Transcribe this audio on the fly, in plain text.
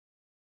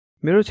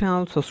मेरो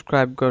channel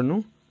subscribe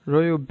गर्नु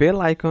र यो बेल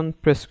आइकन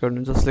प्रेस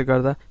गर्नु जसले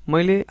गर्दा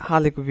मैले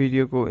हालेको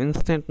भिडियोको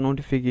instant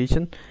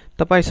notification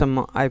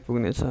तपाईसम्म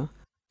आइपुग्नेछ।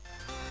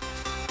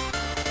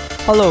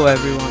 Hello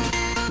everyone,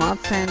 smart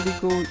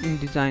स्यान्डीको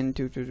InDesign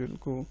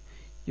ट्युटोरियलको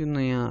यो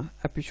नयाँ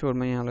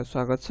एपिसोडमा यहाँलाई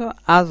स्वागत छ।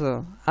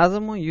 आज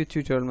म यो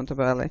ट्युटोरियलमा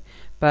तपाईहरुलाई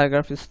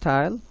प्याराग्राफ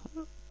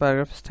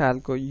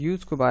स्टाइलको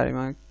युजको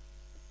बारेमा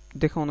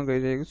देखाउन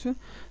गइरहेको छु।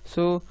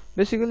 सो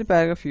बेसिकली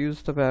प्याराग्राफ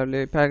युज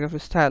तपाईहरुले प्याराग्राफ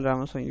स्टाइल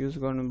राम्रोसँग युज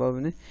गर्नुभयो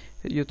भने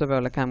यो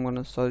तपाईहरुलाई काम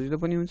गर्न सजिलो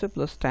पनि हुन्छ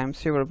प्लस टाइम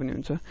सेभर पनि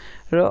हुन्छ।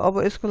 र अब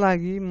यसको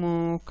लागि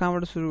म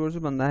कहाँबाट सुरु गर्छु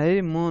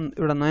भन्दाखेरि म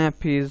एउटा नयाँ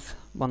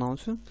पेज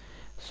बनाउँछु।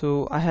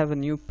 So I have a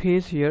new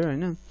page here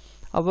हैन।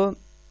 अब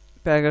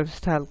प्याराग्राफ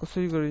स्टाइल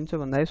कसरी गरिन्छ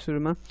भन्दाखेरि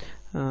सुरुमा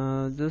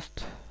जस्ट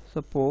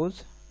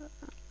सपोज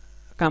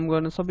काम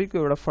गर्न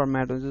सबैको एउटा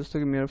फर्म्याट हुन्छ। जस्तो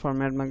कि मेरो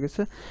फर्म्याटमा के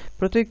छ,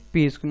 प्रत्येक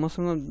पेजको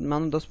मसँग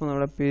मानौ 10-15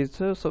 वटा पेज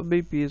छ।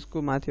 सबै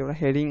पेजको माथि एउटा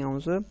हेडिङ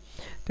आउँछ,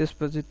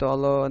 त्यसपछि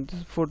तल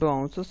फोटो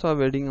आउँछ,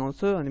 सब हेडिङ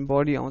आउँछ अनि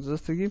बडी आउँछ।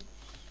 जस्तो कि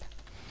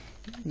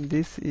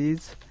दिस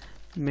इज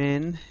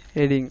मेन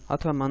हेडिङ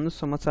अथवा मान्नु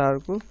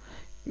समाचारको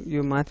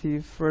यो माथि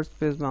फर्स्ट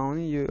पेजमा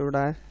आउने यो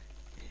एउटा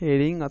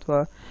हेडिङ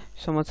अथवा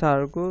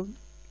समाचारको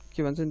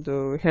के भन्छ नि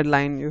त्यो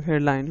हेडलाइन, यो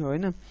हेडलाइन हो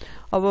हैन।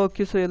 अब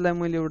के छ, यसलाई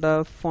मैले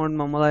एउटा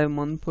फन्टमा मलाई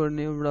मन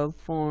पर्ने एउटा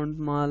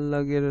फन्टमा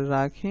लगेर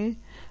राखेँ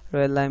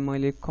र यसलाई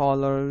मैले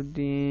कलर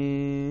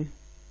दिएँ,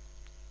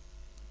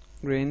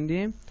 ग्रीन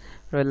दिएँ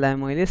र यसलाई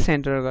मैले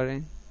सेन्टर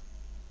गरेँ।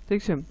 ठीक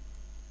छ।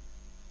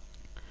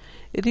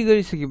 यति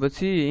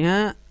गरिसकेपछि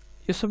यहाँ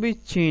यो सबै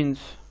चेन्ज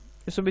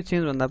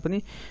भन्दा पनि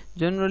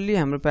जनरली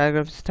हाम्रो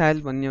प्याराग्राफ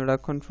स्टाइल भन्ने एउटा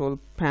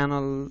कन्ट्रोल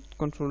प्यानल,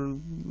 कन्ट्रोल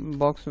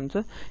बक्स हुन्छ।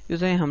 यो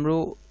चाहिँ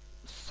हाम्रो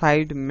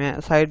साइड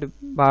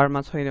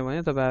बारमा छैन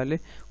भने तपाईहरुले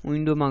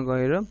विन्डोमा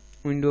गएर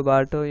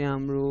विन्डोबाट यहाँ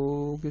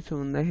हाम्रो के छ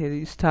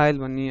भन्दाखेरि स्टाइल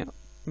भन्ने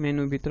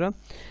मेनु भित्र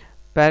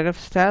प्याराग्राफ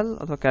स्टाइल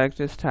अथवा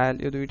क्यारेक्टर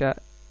स्टाइल यो दुईटा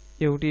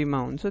एउटैमा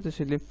हुन्छ।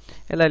 त्यसैले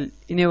यसलाई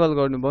इनेबल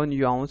गर्नुभयो भने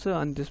यो आउँछ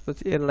अनि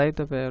त्यसपछि यसलाई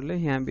तपाईहरुले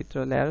यहाँ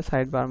भित्र ल्याएर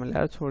साइड बारमा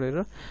ल्याएर छोडेर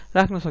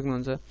राख्न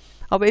सक्नुहुन्छ।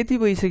 अब यति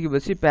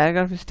भइसकेपछि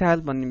प्याराग्राफ स्टाइल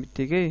भन्ने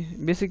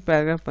बित्तिकै बेसिक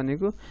प्याराग्राफ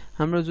भनेको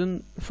हाम्रो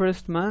जुन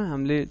फर्स्टमा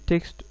हामीले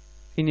टेक्स्ट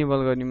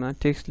इनेबल गर्नेमा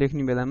टेक्स्ट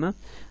लेख्ने बेलामा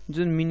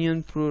जुन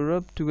मिनियन प्रो र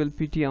 12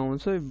 पिटी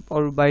आउँछ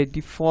अरु बाइ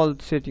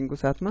डिफल्ट सेटिङको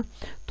साथमा,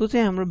 त्यो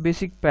चाहिँ हाम्रो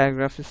बेसिक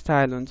प्याराग्राफ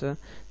स्टाइल हुन्छ।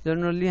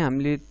 जनरली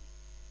हामीले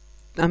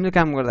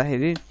काम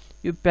गर्दाखेरि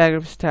यो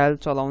प्याराग्राफ स्टाइल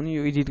चलाउने,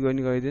 यो एडिट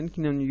गर्ने गरिदैन,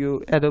 किनभने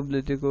यो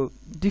एडोबले दिएको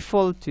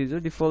डिफल्ट चिज हो।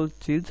 डिफल्ट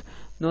चिज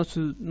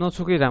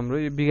नछोकै राम्रो,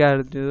 यो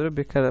बिगारेर दिएर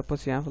बेकार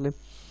पछि आफूले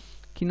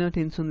किन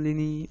टेन्सन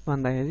लिने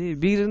भन्दाखेरि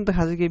बिग्रिनु त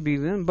खासै केही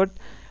बिग्रिदैन, but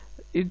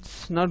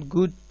it's not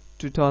good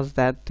to touch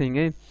that thing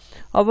है।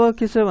 अब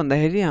के छ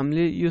भन्दाखेरि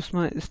हामीले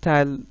यसमा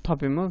स्टाइल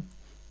थप्यौँ,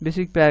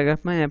 बेसिक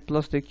प्याराग्राफमा यहाँ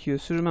प्लस देखियो,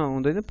 सुरुमा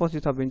हुँदैन पछि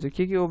थपिन्छ।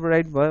 के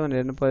ओभरराइट भयो भनेर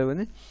हेर्नु पर्यो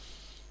भने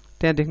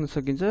त्यहाँ देख्न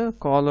सकिन्छ।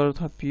 कलर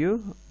थपियो,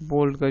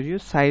 बोल्ड गरियो,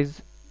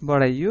 साइज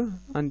बढाइयो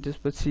अनि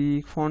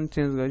त्यसपछि फन्ट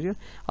चेन्ज गरियो,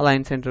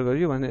 अलाइन सेन्टर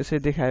गरियो भनेर यसरी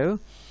देखायो।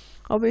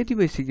 अब यति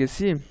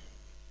भइसकेपछि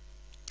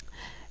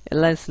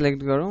यसलाई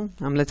सिलेक्ट गरौँ,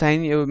 हामीलाई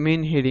चाहिने यो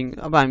मेन हेडिङ।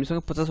 अब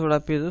हामीसँग 50 वटा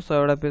पेज हो,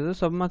 100 वटा पेज हो,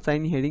 सबमा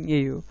चाहिने हेडिङ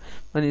यही हो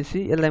भनेपछि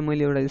यसलाई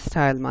मैले एउटा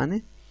स्टाइल माने,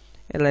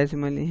 यसलाई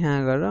चाहिँ मैले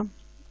यहाँ गएर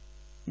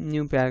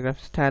न्यू प्याराग्राफ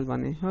स्टाइल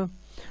भने हो।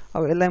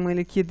 अब यसलाई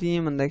मैले के दिएँ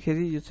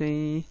भन्दाखेरि यो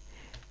चाहिँ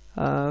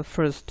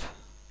फर्स्ट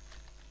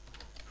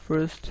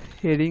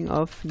हेडिङ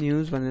अफ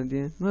न्युज भनेर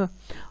दिएँ हो।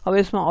 अब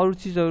यसमा अरु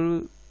चीजहरु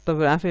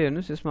तपाईहरु आफै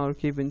हेर्नुस्, यसमा अरु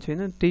केही पनि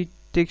छैन। त्यही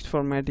टेक्स्ट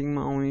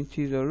फर्म्याटिङमा आउने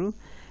चीजहरु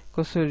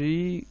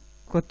कसरी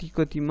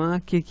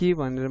कतिमा के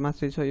भनेर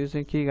मात्रै छ, यो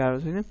चाहिँ केही गाह्रो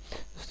छैन।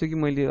 जस्तो कि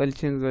मैले अलि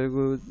चेन्ज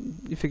गरेको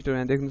इफेक्टहरु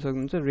यहाँ देख्न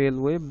सक्नुहुन्छ।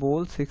 रेलवे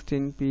बोल्ड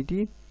 16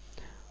 पिटी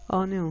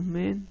अनि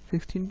main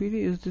 16 PT,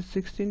 is this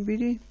 16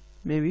 PT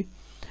maybe,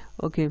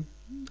 okay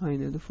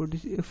हैन त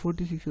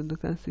 46 हो त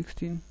कहाँ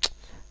 16,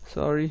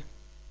 सरी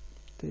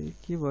त्यही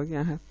के भयो कि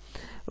आहा,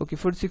 ओके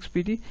 46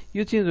 पिटी।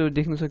 यो चेन्जहरु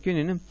देख्न सक्यो नि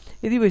हैन।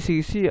 यदि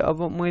भइसकेपछि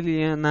अब मैले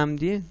यहाँ नाम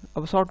दिएँ।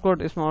 अब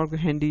सर्टकट यसमा अर्को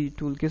ह्यान्डी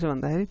टुल के छ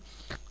भन्दाखेरि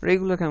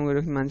रेगुलर काम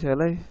गरिराख्ने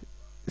मान्छेहरुलाई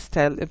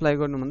स्टाइल एप्लाई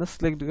गर्नुभन्दा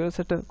सिलेक्ट गरेर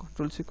सेट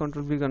कन्ट्रोल सी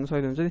कन्ट्रोल भी गर्न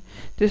सजिलो हुन्छ नि।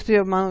 त्यस्तै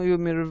अब मानौ यो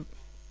मेरो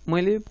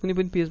मैले कुनै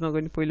पनि पेजमा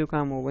गर्ने पहिलो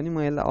काम हो भने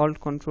म यसलाई अल्ट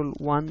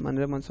कन्ट्रोल 1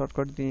 भनेर म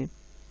सर्टकट दिएँ।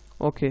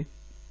 ओके,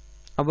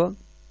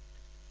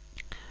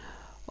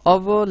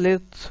 अब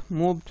let's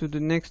move to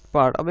the next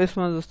part. अब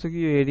यसमा जस्तो कि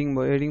यो हेडिङ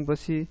भयो, हेडिङ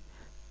पछि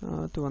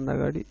त्यो भन्दा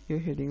अगाडि यो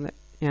हेडिङलाई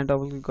यहाँ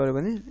डबल क्लिक गर्यो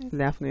भने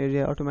यसले आफ्नो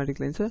एरिया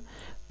अटोमेटिक लिन्छ।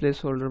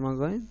 प्लेस होल्डरमा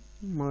गएँ,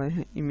 मलाई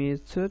यहाँ इमेज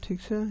छ,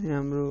 ठीक छ।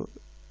 यहाँ हाम्रो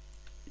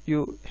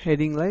यो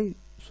हेडिङलाई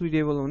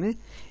सुटेबल हुने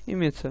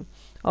इमेज छ।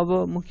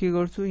 अब म के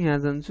गर्छु, यहाँ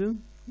जान्छु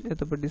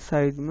यतापट्टि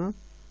साइडमा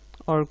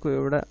अर्को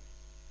एउटा,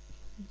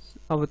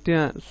 अब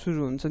त्यहाँ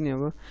सुरु हुन्छ नि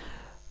अब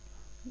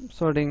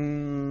सर्टिङ,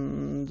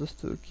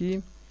 जस्तो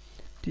कि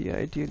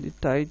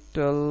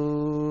टाइटल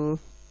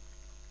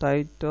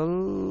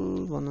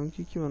भनौँ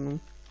कि के भनौँ,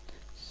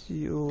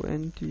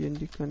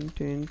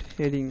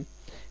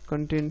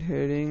 content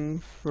heading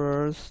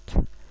first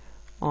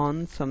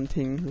on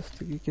something,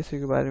 जस्तो कि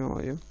कसैको बारेमा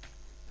हो यो।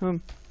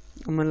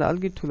 मैले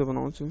अलि ठुलो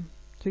बनाउँछु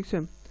ठीक छ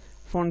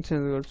फन्ट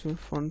चेन्ज गर्छु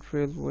फन्ट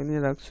रेल भने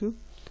राख्छु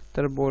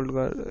तर बोल्ड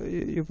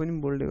यो पनि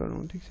बोल्ड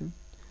गरौँ ठीक छ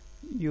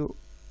यो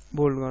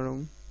बोल्ड गरौँ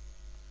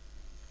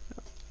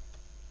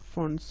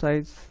फन्ट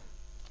साइज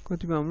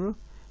कति भयो हाम्रो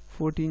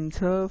 14 छ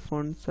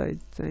फन्ट साइज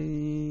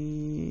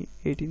चाहिँ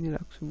 18 नै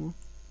राख्छु म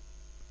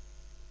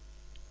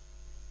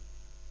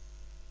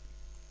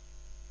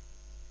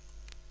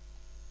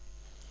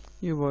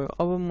यो भयो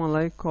अब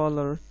मलाई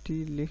कलर टी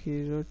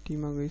लेखेर टी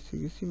मा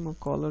गइसकेपछि म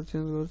कलर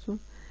चेन्ज गर्छु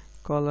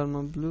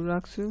कलरमा ब्लू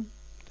राख्छु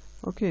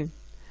ओके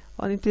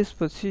अनि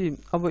त्यसपछि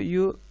अब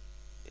यो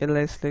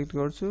यसलाई सिलेक्ट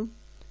गर्छु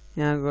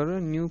यहाँ गएर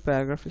न्यू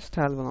प्याराग्राफ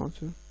स्टाइल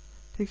बनाउँछु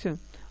ठीक छ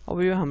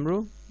अब यो हाम्रो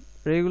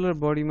रेगुलर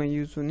बडीमा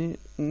युज हुने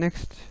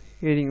नेक्स्ट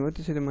हेडिङ हो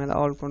त्यसैले मैले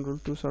अल्ट कन्ट्रोल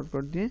 2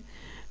 सर्टकट दिए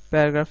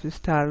प्याराग्राफ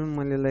स्टाइल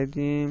मैले यसलाई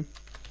दिए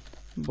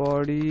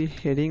बडी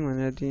हेडिङ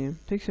भनेर दिए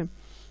ठीक छ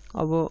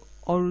अब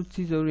अरु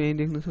चीजहरु यही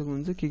देख्न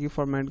सक्नुहुन्छ के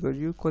फर्म्याट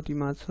गरियो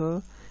कतिमा छ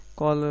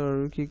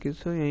कलरहरु के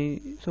छ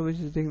यही सबै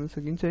चीज देख्न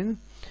सकिन्छ हैन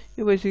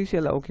यो भइसकेपछि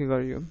यसलाई ओके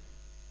गरियो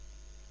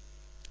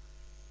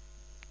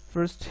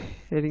फर्स्ट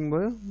हेडिङ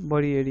भयो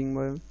बडी हेडिङ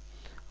भयो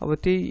अब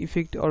त्यही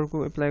इफेक्ट अर्को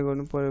एप्लाई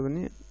गर्नु पर्यो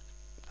भने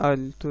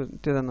अहिले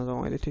त्यता नजाउँ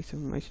अहिले ठीक छ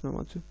म यसमा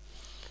भन्छु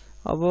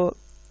अब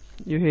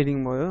यो हेडिङ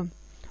भयो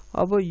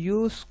अब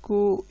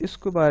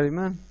यसको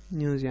बारेमा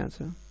न्यूज यहाँ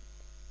छ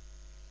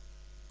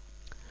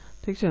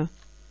ठीक छ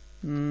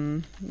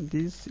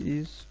this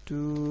is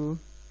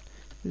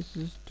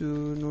to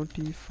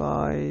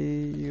notify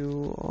you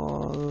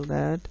all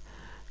that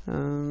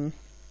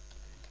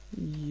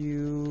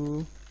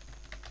you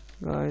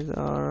guys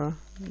are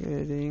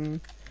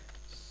getting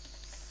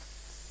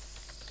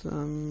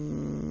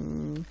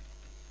some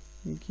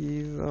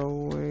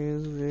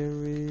giveaways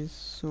very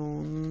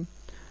soon.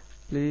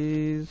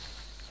 Please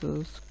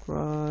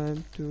subscribe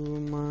to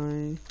my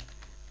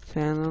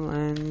channel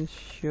and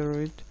share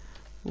it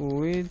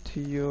with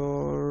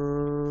your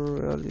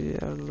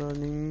earlier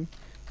learning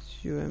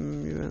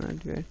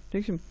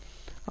ठीक छ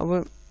अब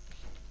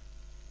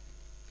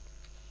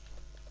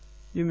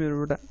यो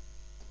मेरो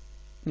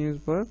न्यूज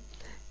भयो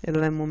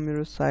यसलाई म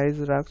मेरो साइज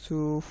राख्छु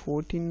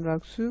 14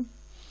 राख्छु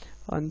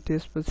अनि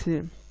त्यसपछि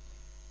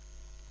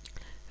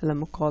यसलाई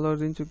म कलर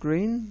दिन्छु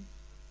ग्रीन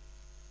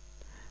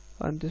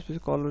अनि त्यसपछि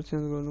कलर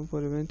चेन्ज गर्नु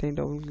पर्यो भने त्यही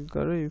डबल क्लिक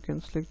गरेर you can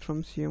select from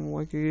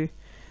CMYK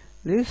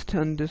list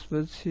अनि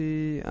त्यसपछि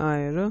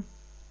आएर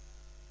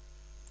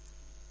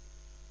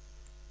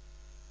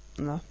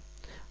ल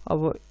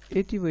अब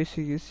यति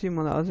भइसकेपछि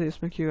मलाई अझै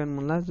यसमा के गर्नु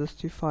मन लाग्यो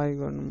जस्टिफाई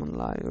गर्नु मन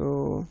लाग्यो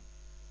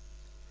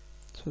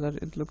सो दैट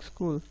इट लुक्स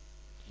कूल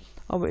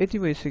अब यति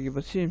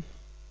भइसकेपछि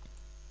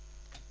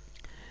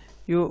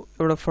यो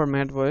एउटा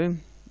फर्म्याट भयो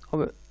अब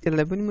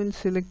यसलाई पनि मैले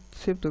सिलेक्ट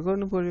सेभ त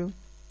गर्नु पर्यो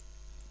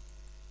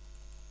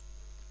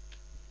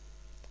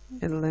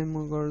यसलाई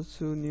म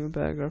गर्छु न्यू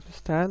प्याराग्राफ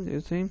स्टाइल यो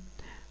चाहिँ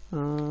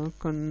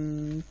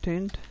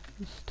कन्टेन्ट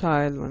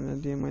स्टाइल भनेर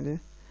दिए मैले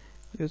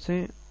यो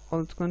चाहिँ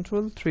अल्ट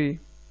कन्ट्रोल 3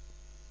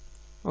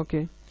 ओके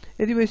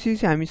यदि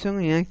भइसकेपछि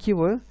हामीसँग यहाँ के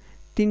भयो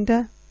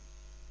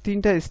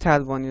तीनटा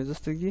स्टाइल बन्यो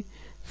जस्तो कि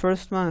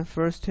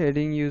फर्स्ट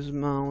हेडिङ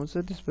युजमा आउँछ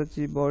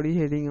त्यसपछि बडी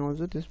हेडिङ आउँछ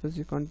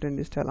त्यसपछि कन्टेन्ट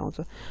स्टाइल आउँछ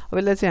अब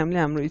यसलाई चाहिँ हामीले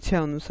हाम्रो इच्छा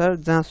अनुसार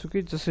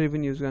जहाँसुकै जसरी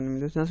पनि युज गर्न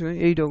मिल्छ जहाँसुकै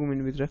यही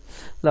डकुमेन्ट भित्र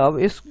ल अब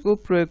यसको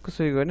प्रयोग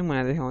कसरी गर्ने म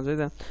यहाँ देखाउँछु है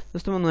त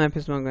जस्तो म नयाँ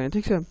पेजमा गएँ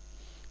ठीक छ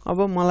अब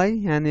मलाई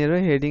यहाँनिर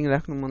हेडिङ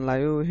राख्नु मन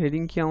लाग्यो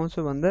हेडिङ के आउँछ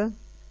भन्दा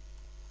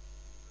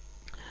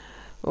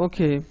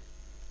ओके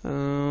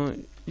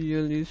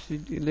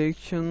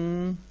election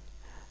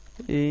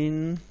in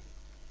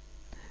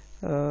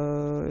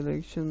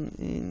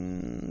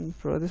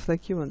प्रदेशलाई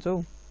के भन्छ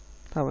हौ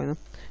थाहा भएन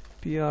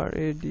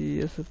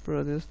PRADS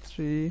प्रदेश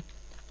 3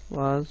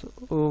 was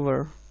over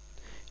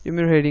यो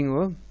मेरो हेडिङ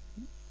हो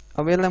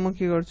अब यसलाई म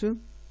के गर्छु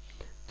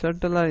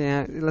चट्टलाई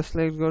यहाँ यसलाई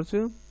सिलेक्ट गर्छु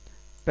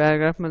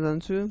प्याराग्राफमा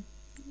जान्छु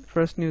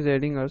फर्स्ट न्यूज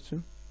हेडिङ गर्छु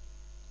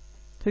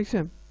ठीक छ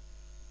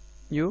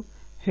यो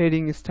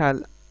हेडिङ स्टाइल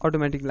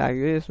अटोमेटिक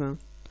लाग्यो यसमा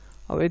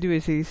अब यति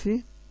भइसकेपछि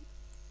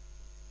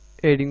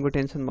हेडिङको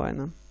टेन्सन भएन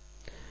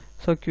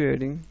सक्यो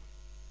हेडिङ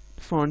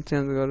फन्ट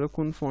चेन्ज गरेर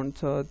कुन फन्ट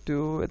छ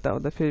त्यो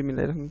यताउता फेरि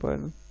मिलाइराख्नु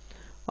पर्दैन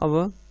अब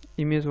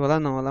इमेज होला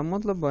नहोला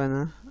मतलब भएन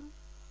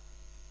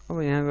अब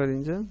यहाँ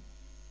गरिन्छ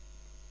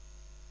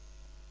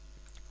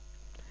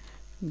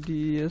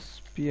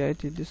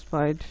DSPIT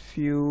despite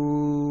few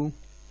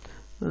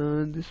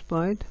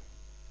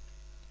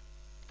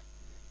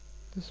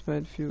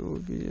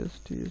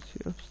OBSTC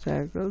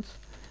obstacles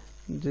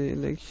the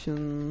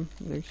election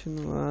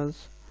was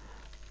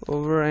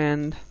over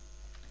and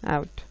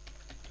out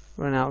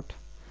run out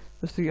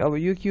जस्तै अब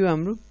यो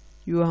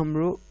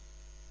हाम्रो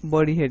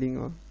बडी हेडिङ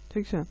हो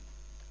ठीक छ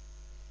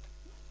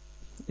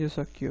यो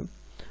सकियो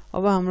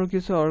अब हाम्रो के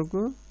छ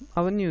अर्को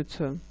अब न्यूज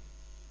छ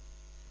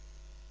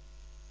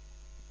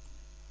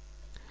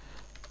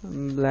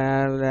ब्ला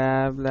ब्ला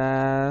ब्ला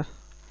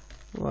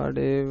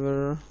whatever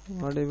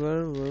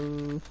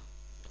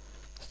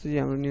जस्तै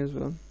हाम्रो न्यूज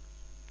भयो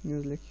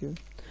न्यूज लेख्यो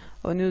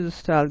अब न्यूज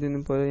स्टाइल दिनु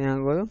पर्यो यहाँ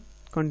गयो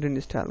कन्टेन्ट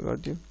स्टाइल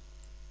गरिदियो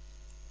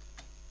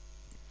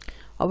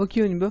अब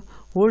के हुने भयो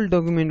होल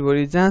डकुमेन्ट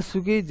भरि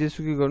जहाँसुकै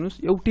जेसुकै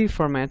गर्नुस् एउटै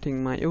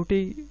फर्म्याटिङमा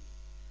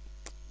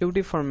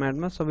एउटै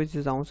फर्म्याटमा सबै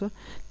चिज आउँछ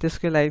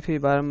त्यसकै लागि फेरि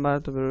बारम्बार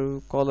तपाईहरु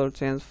कलर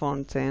चेन्ज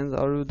फन्ट चेन्ज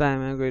अरु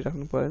दायाँमा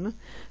गरिराख्नु पर्दैन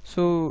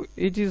so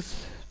it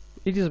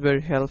is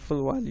very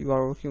helpful while you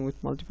are working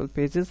with multiple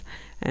pages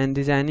and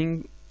designing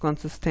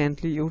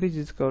consistently एउटै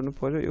चिज गर्नु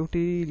पर्यो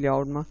एउटै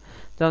लेआउटमा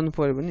जानु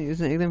पर्यो भने यो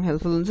चाहिँ एकदम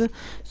हेल्पफुल हुन्छ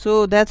so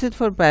that's it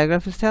for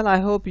paragraph style I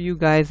hope you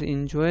guys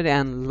enjoyed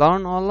and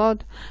learn a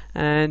lot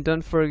and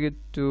don't forget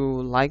to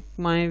like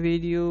my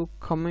video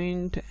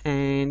comment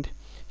and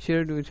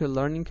share it with your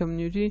learning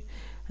community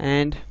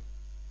and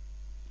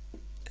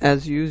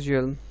as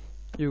usual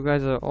you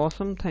guys are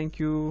awesome thank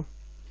you